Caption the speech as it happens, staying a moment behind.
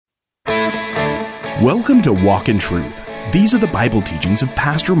Welcome to Walk in Truth. These are the Bible teachings of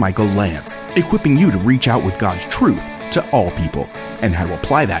Pastor Michael Lance, equipping you to reach out with God's truth to all people and how to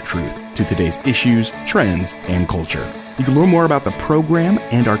apply that truth to today's issues, trends, and culture. You can learn more about the program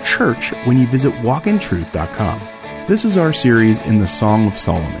and our church when you visit walkintruth.com. This is our series in the Song of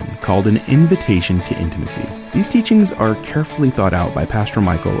Solomon called An Invitation to Intimacy. These teachings are carefully thought out by Pastor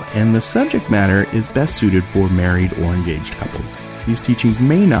Michael, and the subject matter is best suited for married or engaged couples. These teachings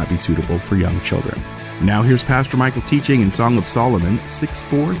may not be suitable for young children. Now here's Pastor Michael's teaching in Song of Solomon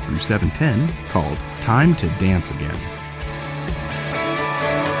 6:4 through 7:10 called Time to Dance Again.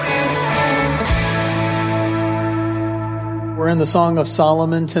 We're in the Song of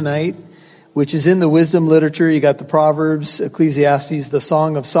Solomon tonight, which is in the wisdom literature. You got the Proverbs, Ecclesiastes, the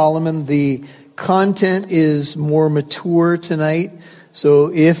Song of Solomon. The content is more mature tonight.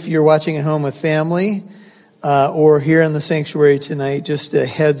 So if you're watching at home with family or here in the sanctuary tonight, just a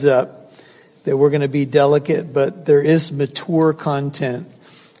heads up that we're going to be delicate, but there is mature content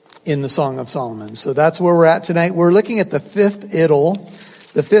in the Song of Solomon. So that's where we're at tonight. We're looking at the fifth idyll.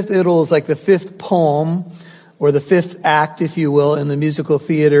 The fifth idyll is like the fifth poem, or the fifth act, if you will, in the musical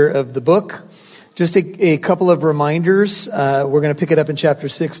theater of the book. Just a couple of reminders. We're going to pick it up in chapter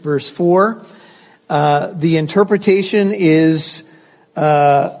 6, verse 4. The interpretation is,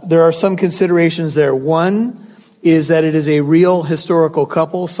 there are some considerations there. One is that it is a real historical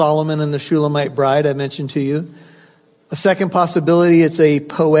couple, Solomon and the Shulamite bride I mentioned to you. A second possibility, it's a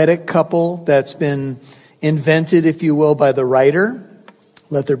poetic couple that's been invented, if you will, by the writer.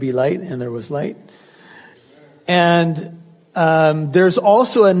 Let there be light, and there was light. And there's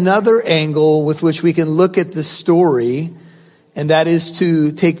also another angle with which we can look at the story, and that is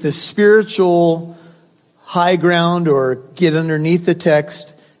to take the spiritual high ground or get underneath the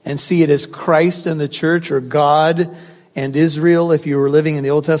text and see it as Christ and the church, or God and Israel if you were living in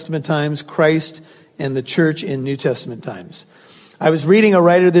the Old Testament times, Christ and the church in New Testament times. I was reading a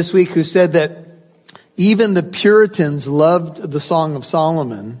writer this week who said that even the Puritans loved the Song of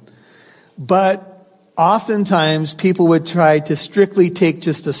Solomon, but oftentimes people would try to strictly take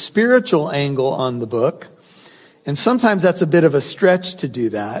just a spiritual angle on the book. And sometimes that's a bit of a stretch to do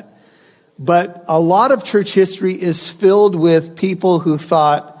that. But a lot of church history is filled with people who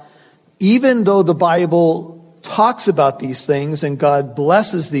thought, even though the Bible talks about these things and God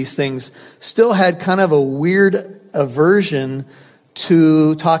blesses these things, still had kind of a weird aversion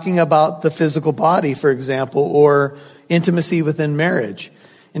to talking about the physical body, for example, or intimacy within marriage.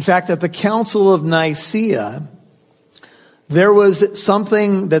 In fact, at the Council of Nicaea, there was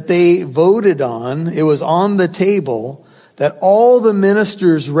something that they voted on. It was on the table that all the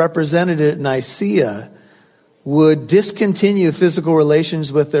ministers represented at Nicaea would discontinue physical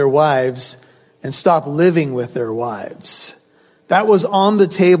relations with their wives and stop living with their wives. That was on the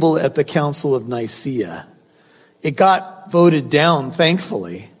table at the Council of Nicaea. It got voted down,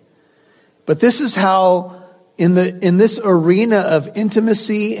 thankfully. But this is how in this arena of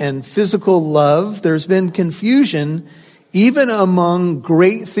intimacy and physical love, there's been confusion even among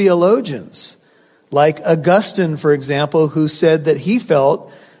great theologians, like Augustine, for example, who said that he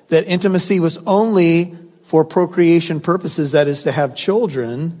felt that intimacy was only for procreation purposes, that is to have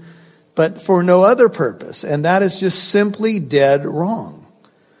children, but for no other purpose. And that is just simply dead wrong.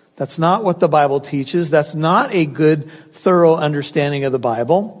 That's not what the Bible teaches. That's not a good, thorough understanding of the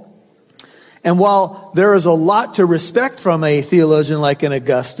Bible. And while there is a lot to respect from a theologian like an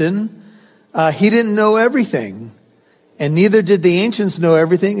Augustine, he didn't know everything. And neither did the ancients know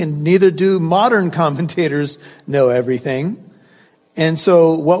everything, and neither do modern commentators know everything. And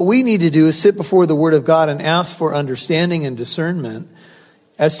so what we need to do is sit before the Word of God and ask for understanding and discernment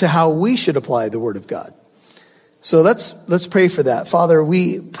as to how we should apply the Word of God. So let's pray for that. Father,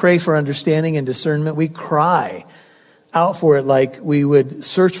 we pray for understanding and discernment. We cry out for it like we would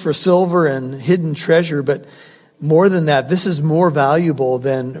search for silver and hidden treasure. But more than that, this is more valuable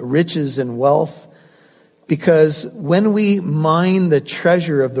than riches and wealth. Because when we mine the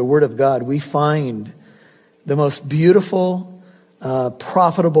treasure of the Word of God, we find the most beautiful,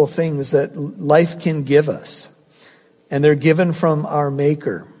 profitable things that life can give us. And they're given from our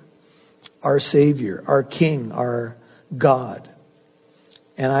Maker, our Savior, our King, our God.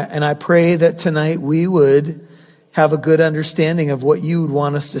 And I pray that tonight we would have a good understanding of what you would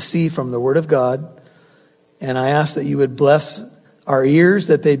want us to see from the Word of God. And I ask that you would bless our ears,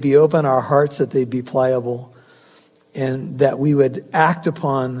 that they'd be open, our hearts, that they'd be pliable, and that we would act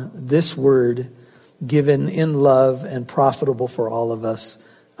upon this word given in love and profitable for all of us.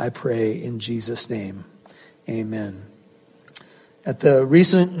 I pray in Jesus' name. Amen. At the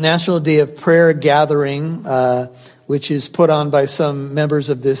recent National Day of Prayer gathering, which is put on by some members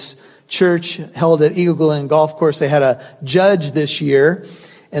of this church, held at Eagle Glen Golf Course. They had a judge this year,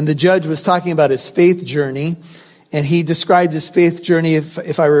 and the judge was talking about his faith journey. And he described his faith journey,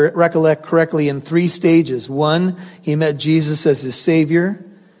 if I recollect correctly, in 3 stages. 1, he met Jesus as his Savior.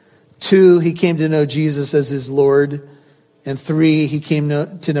 2, he came to know Jesus as his Lord. And 3, he came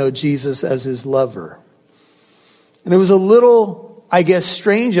to know Jesus as his lover. And it was a little, I guess,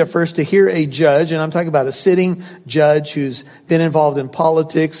 strange at first to hear a judge, and I'm talking about a sitting judge who's been involved in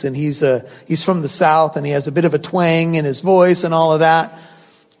politics, and he's from the South, and he has a bit of a twang in his voice and all of that.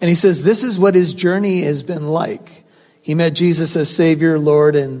 And he says this is what his journey has been like. He met Jesus as Savior,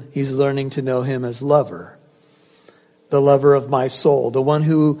 Lord, and he's learning to know him as lover. The lover of my soul, the one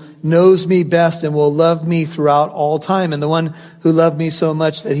who knows me best and will love me throughout all time, and the one who loved me so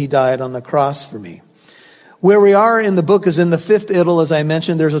much that he died on the cross for me. Where we are in the book is in the 5th idyll, as I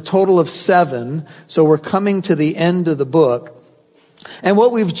mentioned. There's a total of 7, so we're coming to the end of the book. And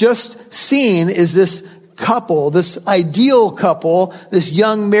what we've just seen is this couple, this ideal couple, this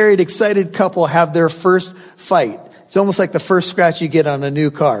young, married, excited couple have their first fight. It's almost like the first scratch you get on a new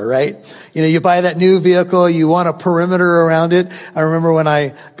car, right? You know, you buy that new vehicle, you want a perimeter around it. I remember when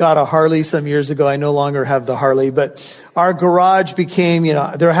I got a Harley some years ago, I no longer have the Harley, but our garage became,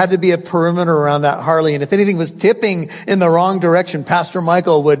 there had to be a perimeter around that Harley. And if anything was tipping in the wrong direction, Pastor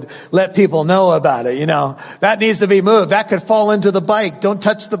Michael would let people know about it. That needs to be moved. That could fall into the bike. Don't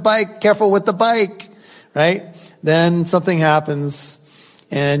touch the bike. Careful with the bike, right? Then something happens.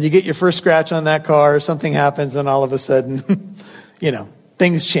 And you get your first scratch on that car, something happens, and all of a sudden,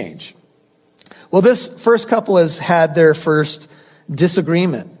 things change. Well, this first couple has had their first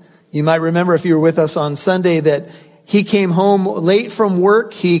disagreement. You might remember if you were with us on Sunday that he came home late from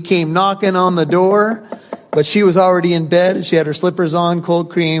work. He came knocking on the door, but she was already in bed. She had her slippers on,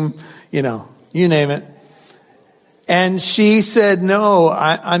 cold cream, you name it. And she said, no,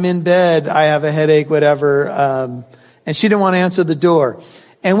 I'm in bed. I have a headache, whatever. And she didn't want to answer the door.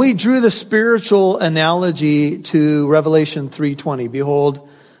 And we drew the spiritual analogy to Revelation 3:20. Behold,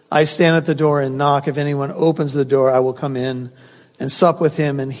 I stand at the door and knock. If anyone opens the door, I will come in and sup with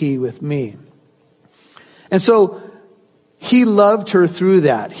him and he with me. And so he loved her through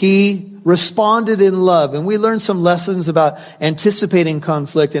that. He responded in love. And we learned some lessons about anticipating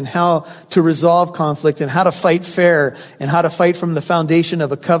conflict and how to resolve conflict and how to fight fair and how to fight from the foundation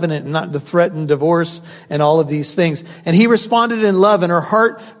of a covenant and not to threaten divorce and all of these things. And he responded in love, and her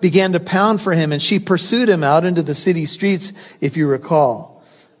heart began to pound for him, and she pursued him out into the city streets, if you recall.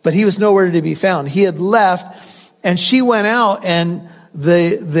 But he was nowhere to be found. He had left, and she went out, and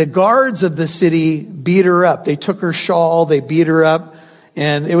the guards of the city beat her up. They took her shawl, they beat her up.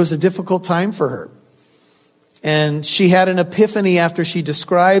 And it was a difficult time for her. And she had an epiphany after she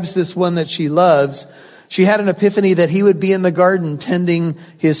describes this one that she loves. She had an epiphany that he would be in the garden tending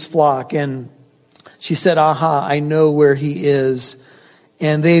his flock. And she said, aha, I know where he is.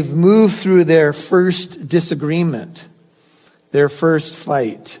 And they've moved through their first disagreement, their first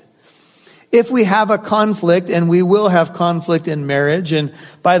fight. If we have a conflict, and we will have conflict in marriage, and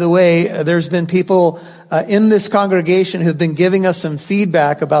by the way, there's been people in this congregation who've been giving us some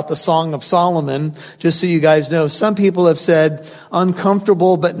feedback about the Song of Solomon, just so you guys know. Some people have said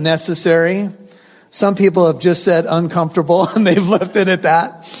uncomfortable but necessary. Some people have just said uncomfortable, and they've left it at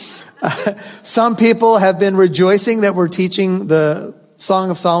that. Some people have been rejoicing that we're teaching the Song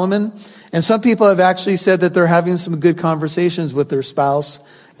of Solomon, and some people have actually said that they're having some good conversations with their spouse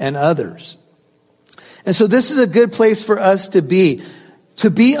and others. And so this is a good place for us to be. To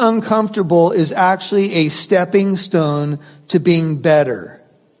be uncomfortable is actually a stepping stone to being better.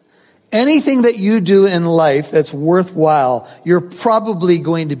 Anything that you do in life that's worthwhile, you're probably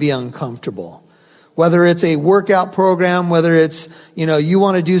going to be uncomfortable. Whether it's a workout program, whether it's, you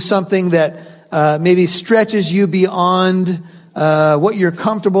want to do something that maybe stretches you beyond what you're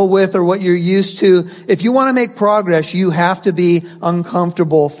comfortable with or what you're used to. If you want to make progress, you have to be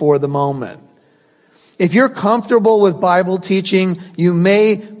uncomfortable for the moment. If you're comfortable with Bible teaching, you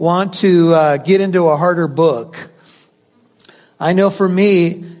may want to get into a harder book. I know for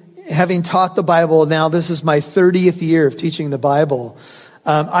me, having taught the Bible now, this is my 30th year of teaching the Bible.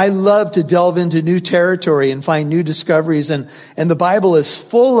 I love to delve into new territory and find new discoveries, and the Bible is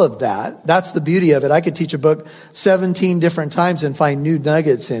full of that. That's the beauty of it. I could teach a book 17 different times and find new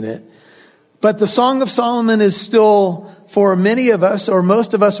nuggets in it. But the Song of Solomon is still, for many of us, or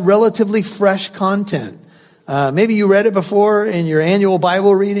most of us, relatively fresh content. Maybe you read it before in your annual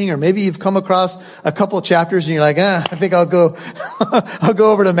Bible reading, or maybe you've come across a couple chapters and you're like, I think I'll go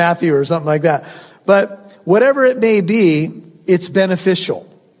over to Matthew or something like that. But whatever it may be, it's beneficial.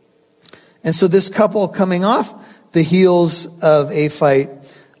 And so this couple coming off the heels of a fight,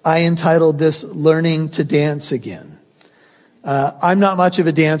 I entitled this Learning to Dance Again. I'm not much of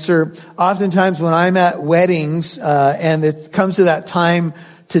a dancer. Oftentimes when I'm at weddings and it comes to that time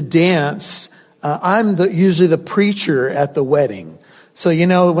to dance, I'm usually the preacher at the wedding. So,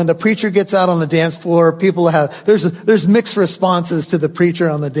 when the preacher gets out on the dance floor, there's mixed responses to the preacher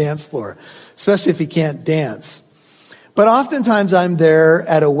on the dance floor, especially if he can't dance. But oftentimes I'm there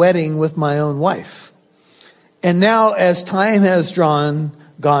at a wedding with my own wife. And now as time has gone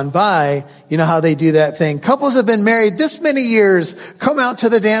by, you know how they do that thing. Couples have been married this many years, come out to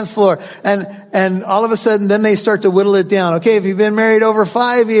the dance floor. And all of a sudden, then they start to whittle it down. Okay, if you've been married over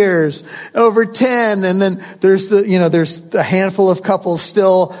 5 years, over 10, and then there's a handful of couples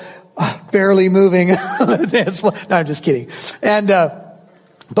still barely moving on the dance floor. No, I'm just kidding.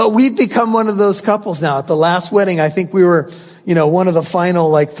 But we've become one of those couples now. At the last wedding, I think we were, one of the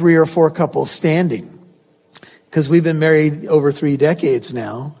final 3 or 4 couples standing. Because we've been married over 3 decades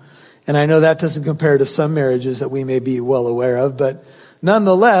now. And I know that doesn't compare to some marriages that we may be well aware of. But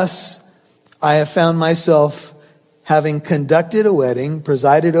nonetheless, I have found myself having conducted a wedding,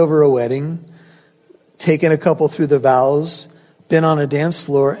 presided over a wedding, taken a couple through the vows, been on a dance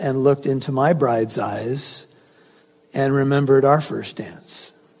floor and looked into my bride's eyes and remembered our first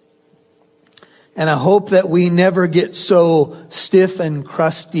dance. And I hope that we never get so stiff and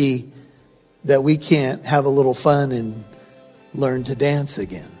crusty that we can't have a little fun and learn to dance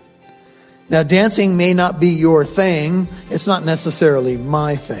again. Now, dancing may not be your thing. It's not necessarily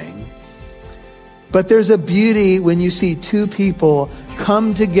my thing. But there's a beauty when you see 2 people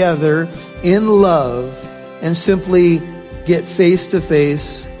come together in love and simply get face to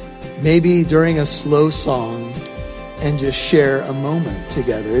face, maybe during a slow song, and just share a moment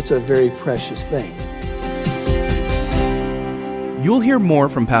together. It's a very precious thing. You'll hear more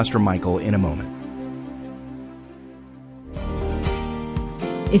from Pastor Michael in a moment.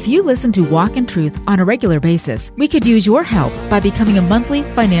 If you listen to Walk in Truth on a regular basis, we could use your help by becoming a monthly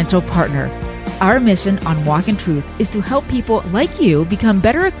financial partner. Our mission on Walk in Truth is to help people like you become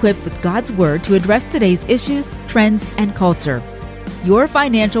better equipped with God's Word to address today's issues, trends, and culture. Your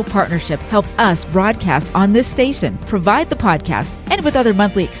financial partnership helps us broadcast on this station, provide the podcast, and with other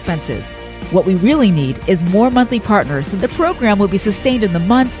monthly expenses. What we really need is more monthly partners so the program will be sustained in the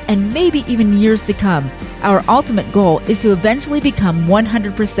months and maybe even years to come. Our ultimate goal is to eventually become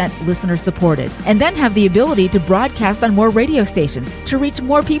 100% listener supported and then have the ability to broadcast on more radio stations to reach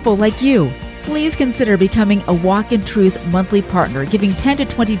more people like you. Please consider becoming a Walk in Truth monthly partner, giving $10 to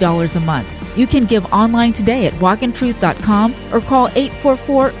 $20 a month. You can give online today at walkintruth.com or call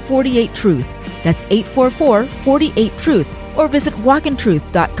 844-48-TRUTH. That's 844-48-TRUTH or visit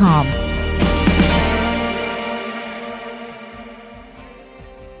walkintruth.com.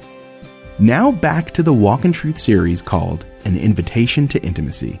 Now back to the Walk in Truth series called An Invitation to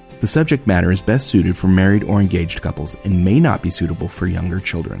Intimacy. The subject matter is best suited for married or engaged couples and may not be suitable for younger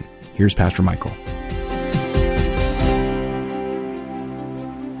children. Here's Pastor Michael.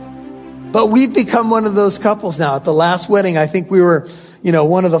 But we've become one of those couples now. At the last wedding, I think we were,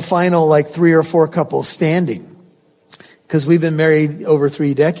 one of the final 3 or 4 couples standing. Because we've been married over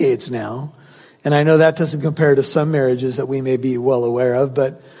 3 decades now. And I know that doesn't compare to some marriages that we may be well aware of.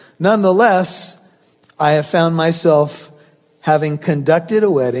 But nonetheless, I have found myself having conducted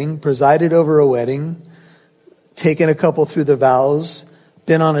a wedding, presided over a wedding, taken a couple through the vows,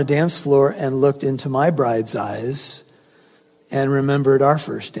 been on a dance floor and looked into my bride's eyes and remembered our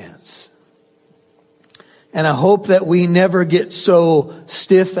first dance. And I hope that we never get so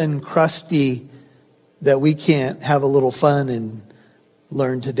stiff and crusty that we can't have a little fun and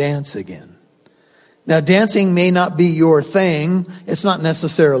learn to dance again. Now, dancing may not be your thing. It's not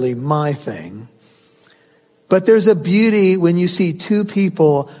necessarily my thing. But there's a beauty when you see 2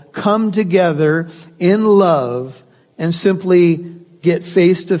 people come together in love and simply get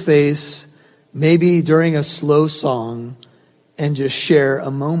face to face, maybe during a slow song, and just share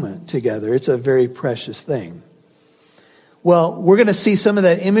a moment together. It's a very precious thing. Well, we're going to see some of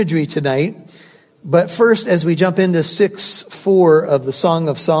that imagery tonight. But first, as we jump into 6:4 of the Song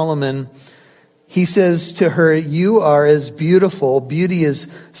of Solomon, he says to her, "You are as beautiful." Beauty is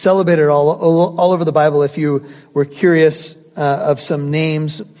celebrated all over the Bible. If you were curious of some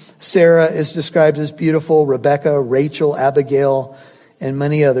names, Sarah is described as beautiful, Rebecca, Rachel, Abigail, and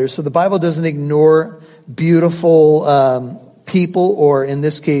many others. So the Bible doesn't ignore beautiful people, or in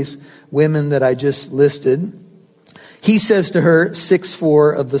this case, women that I just listed. He says to her,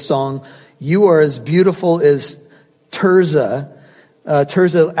 6:4 of the song, "You are as beautiful as Tirzah."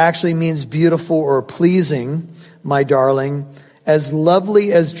 Tirzah actually means beautiful or pleasing, my darling. as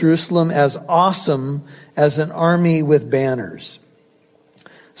lovely as Jerusalem, as awesome as an army with banners.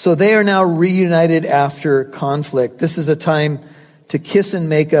 So they are now reunited after conflict. This is a time to kiss and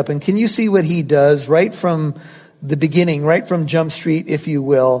make up. And can you see what he does right from the beginning, right from Jump Street, if you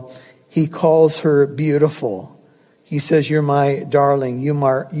will? He calls her beautiful. He says, "You're my darling.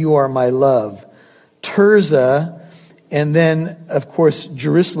 You are my love." Tirzah, and then, of course,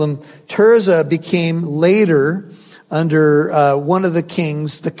 Jerusalem. Tirzah became later, under one of the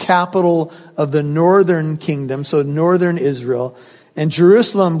kings, the capital of the northern kingdom, so northern Israel. And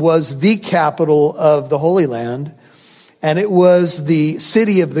Jerusalem was the capital of the Holy Land, and it was the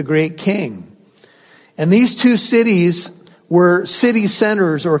city of the great king. And these two cities were city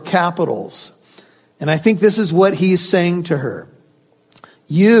centers or capitals. And I think this is what he's saying to her.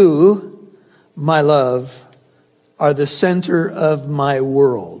 "You, my love, are the center of my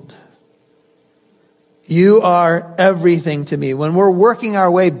world. You are everything to me." When we're working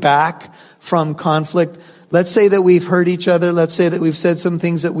our way back from conflict, let's say that we've hurt each other. Let's say that we've said some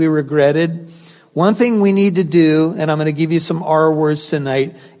things that we regretted. One thing we need to do, and I'm going to give you some R words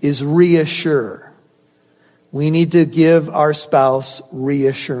tonight, is reassure. We need to give our spouse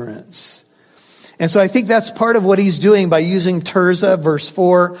reassurance. And so I think that's part of what he's doing by using Tirzah, verse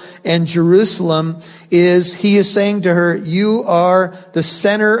 4, and Jerusalem, is he is saying to her, "You are the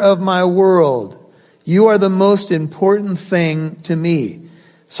center of my world. You are the most important thing to me."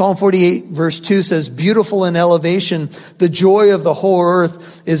 Psalm 48, verse 2 says, "Beautiful in elevation, the joy of the whole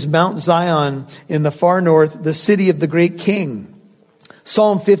earth is Mount Zion in the far north, the city of the great king."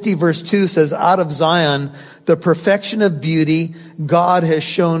 Psalm 50, verse 2 says, "Out of Zion, the perfection of beauty, God has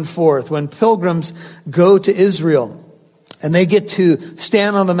shone forth." When pilgrims go to Israel and they get to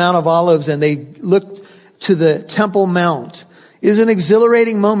stand on the Mount of Olives and they look to the Temple Mount, it is an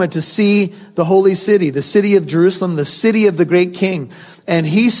exhilarating moment to see the holy city, the city of Jerusalem, the city of the great king. And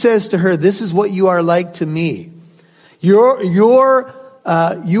he says to her, "This is what you are like to me. You are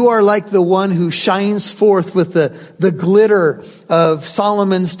like the one who shines forth with the glitter of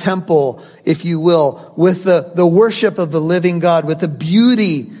Solomon's temple, if you will, with the worship of the living God, with the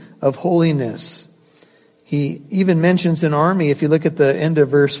beauty of holiness." He even mentions an army. If you look at the end of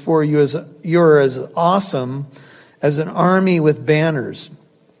verse 4, you're as awesome as an army with banners.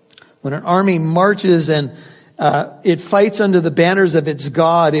 When an army marches and it fights under the banners of its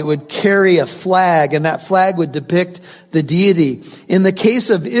God, it would carry a flag, and that flag would depict the deity. In the case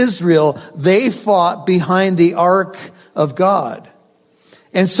of Israel, they fought behind the ark of God.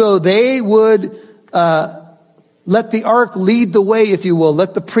 And so they would let the ark lead the way, if you will.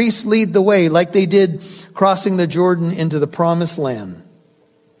 Let the priests lead the way, like they did crossing the Jordan into the promised land.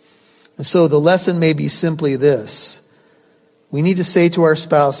 And so the lesson may be simply this. We need to say to our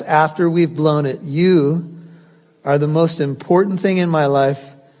spouse, after we've blown it, "You are the most important thing in my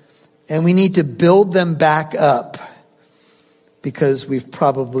life," and we need to build them back up because we've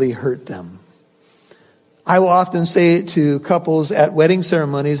probably hurt them. I will often say to couples at wedding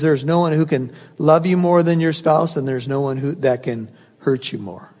ceremonies, there's no one who can love you more than your spouse, and there's no one that can hurt you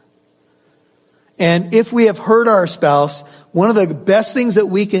more. And if we have hurt our spouse, one of the best things that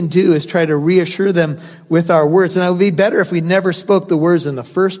we can do is try to reassure them with our words. And it would be better if we never spoke the words in the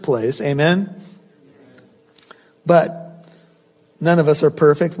first place. Amen? But none of us are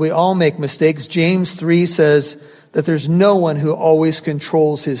perfect. We all make mistakes. James 3 says that there's no one who always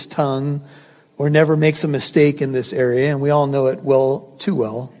controls his tongue or never makes a mistake in this area, and we all know it well, too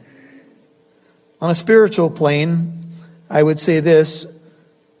well. On a spiritual plane, I would say this: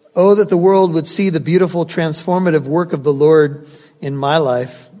 oh, that the world would see the beautiful transformative work of the Lord in my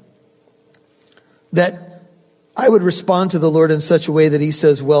life, that I would respond to the Lord in such a way that he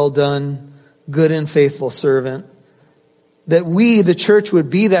says, "Well done, good and faithful servant." That we, the church, would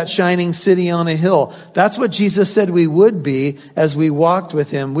be that shining city on a hill. That's what Jesus said we would be as we walked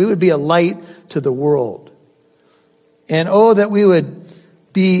with him. We would be a light to the world. And oh, that we would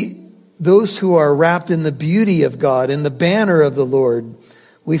be those who are wrapped in the beauty of God, in the banner of the Lord.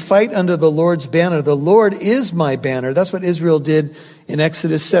 We fight under the Lord's banner. The Lord is my banner. That's what Israel did in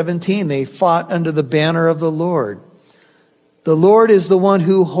Exodus 17. They fought under the banner of the Lord. The Lord is the one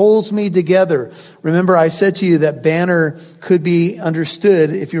who holds me together. Remember, I said to you that banner could be understood,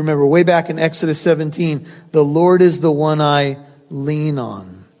 if you remember, way back in Exodus 17. The Lord is the one I lean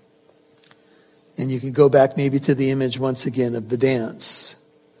on. And you can go back maybe to the image once again of the dance.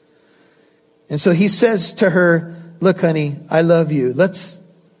 And so he says to her, "Look, honey, I love you. Let's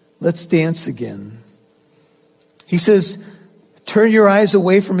dance again." He says, "Turn your eyes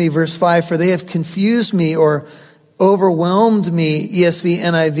away from me," verse 5, "for they have confused me," or overwhelmed me, ESV,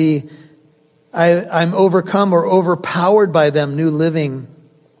 NIV, I'm overcome or overpowered by them. New Living.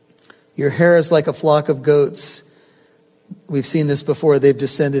 Your hair is like a flock of goats. We've seen this before. They've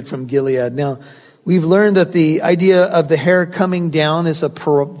descended from Gilead. Now, we've learned that the idea of the hair coming down is a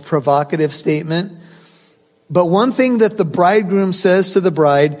provocative statement. But one thing that the bridegroom says to the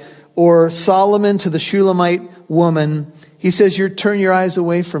bride, or Solomon to the Shulamite woman, he says, turn your eyes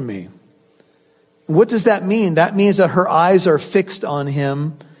away from me. What does that mean? That means that her eyes are fixed on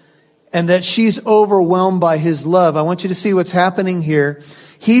him and that she's overwhelmed by his love. I want you to see what's happening here.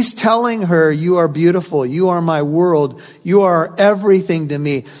 He's telling her, you are beautiful. You are my world. You are everything to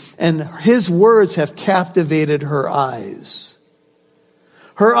me. And his words have captivated her eyes.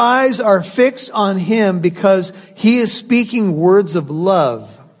 Her eyes are fixed on him because he is speaking words of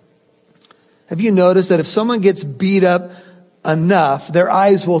love. Have you noticed that if someone gets beat up enough, their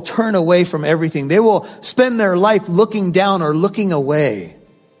eyes will turn away from everything? They will spend their life looking down or looking away.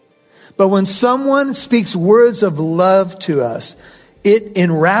 But when someone speaks words of love to us, it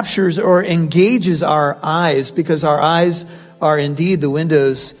enraptures or engages our eyes, because our eyes are indeed the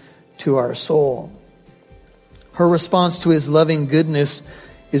windows to our soul. Her response to his loving goodness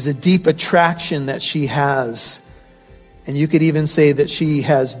is a deep attraction that she has. And you could even say that she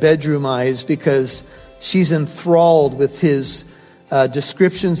has bedroom eyes, because she's enthralled with his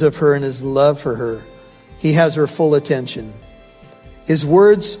descriptions of her and his love for her. He has her full attention. His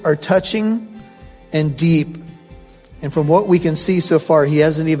words are touching and deep. And from what we can see so far, he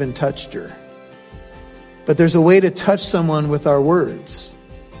hasn't even touched her. But there's a way to touch someone with our words.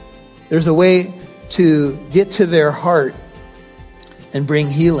 There's a way to get to their heart and bring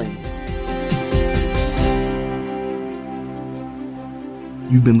healing.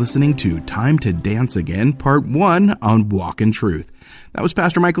 You've been listening to Time to Dance Again, Part 1 on Walk in Truth. That was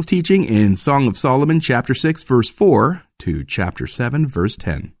Pastor Michael's teaching in Song of Solomon, chapter 6, verse 4 to chapter 7, verse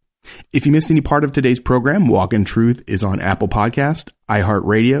 10. If you missed any part of today's program, Walk in Truth is on Apple Podcast,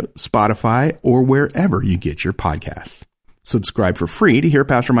 iHeartRadio, Spotify, or wherever you get your podcasts. Subscribe for free to hear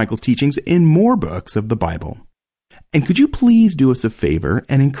Pastor Michael's teachings in more books of the Bible. And could you please do us a favor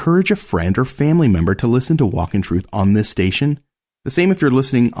and encourage a friend or family member to listen to Walk in Truth on this station? The same if you're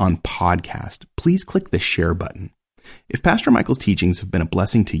listening on podcast. Please click the share button. If Pastor Michael's teachings have been a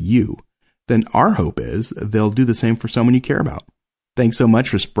blessing to you, then our hope is they'll do the same for someone you care about. Thanks so much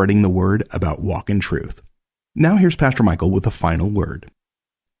for spreading the word about Walk in Truth. Now here's Pastor Michael with the final word.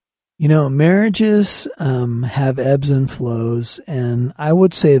 You know, marriages have ebbs and flows, and I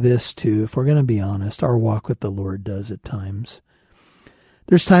would say this too, if we're going to be honest, our walk with the Lord does at times.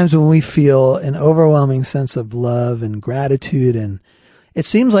 There's times when we feel an overwhelming sense of love and gratitude, and it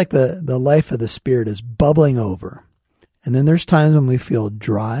seems like the life of the Spirit is bubbling over. And then there's times when we feel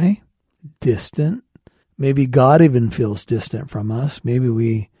dry, distant. Maybe God even feels distant from us. Maybe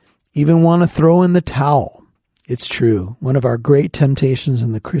we even want to throw in the towel. It's true. One of our great temptations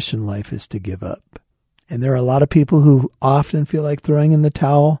in the Christian life is to give up. And there are a lot of people who often feel like throwing in the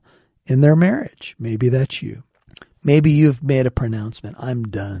towel in their marriage. Maybe that's you. Maybe you've made a pronouncement. I'm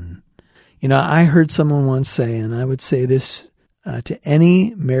done. You know, I heard someone once say, and I would say this to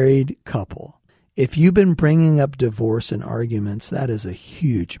any married couple, if you've been bringing up divorce and arguments, that is a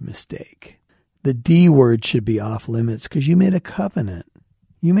huge mistake. The D word should be off limits because you made a covenant.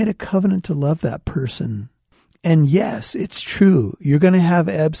 You made a covenant to love that person. And yes, it's true. You're going to have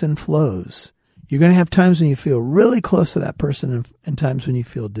ebbs and flows. You're going to have times when you feel really close to that person and times when you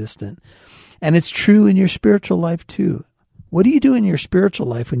feel distant. And it's true in your spiritual life too. What do you do in your spiritual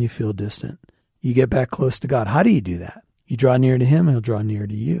life when you feel distant? You get back close to God. How do you do that? You draw near to him, he'll draw near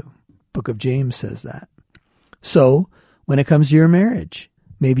to you. Book of James says that. So when it comes to your marriage,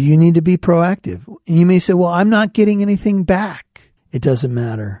 maybe you need to be proactive. And you may say, well, I'm not getting anything back. It doesn't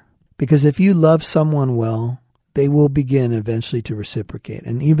matter. Because if you love someone well, they will begin eventually to reciprocate.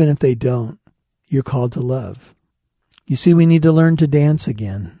 And even if they don't, you're called to love. You see, we need to learn to dance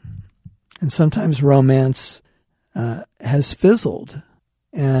again. And sometimes romance has fizzled.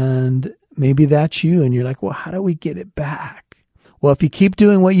 And maybe that's you. And you're like, well, how do we get it back? Well, if you keep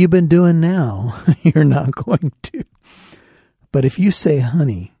doing what you've been doing now, you're not going to. But if you say,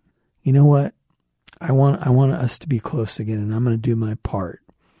 honey, you know what? I want us to be close again, and I'm going to do my part.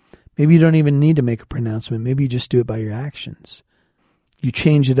 Maybe you don't even need to make a pronouncement. Maybe you just do it by your actions. You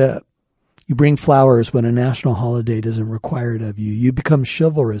change it up. You bring flowers when a national holiday doesn't require it of you. You become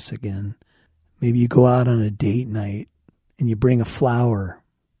chivalrous again. Maybe you go out on a date night and you bring a flower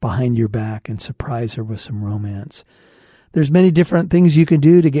behind your back and surprise her with some romance. There's many different things you can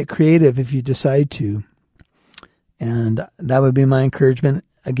do to get creative if you decide to. And that would be my encouragement.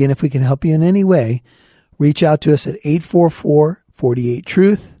 Again, if we can help you in any way, reach out to us at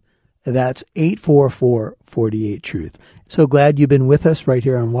 844-48-TRUTH. That's 844-48-TRUTH. So glad you've been with us right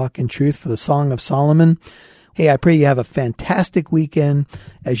here on Walk in Truth for the Song of Solomon. Hey, I pray you have a fantastic weekend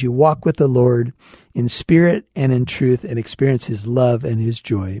as you walk with the Lord in spirit and in truth and experience His love and His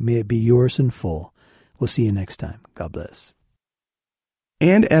joy. May it be yours in full. We'll see you next time. God bless.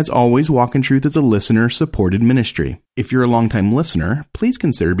 And as always, Walk in Truth is a listener-supported ministry. If you're a longtime listener, please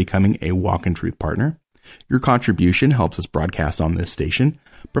consider becoming a Walk in Truth partner. Your contribution helps us broadcast on this station,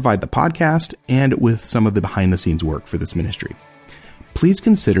 provide the podcast, and with some of the behind-the-scenes work for this ministry. Please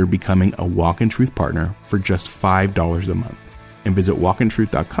consider becoming a Walk in Truth partner for just $5 a month, and visit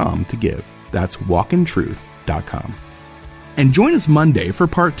walkintruth.com to give. That's walkintruth.com. And join us Monday for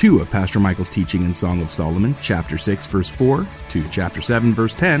part 2 of Pastor Michael's teaching in Song of Solomon, chapter 6, verse 4 to chapter 7,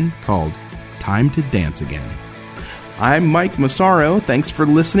 verse 10, called Time to Dance Again. I'm Mike Massaro. Thanks for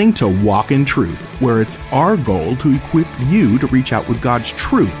listening to Walk in Truth, where it's our goal to equip you to reach out with God's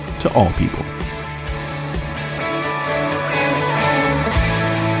truth to all people.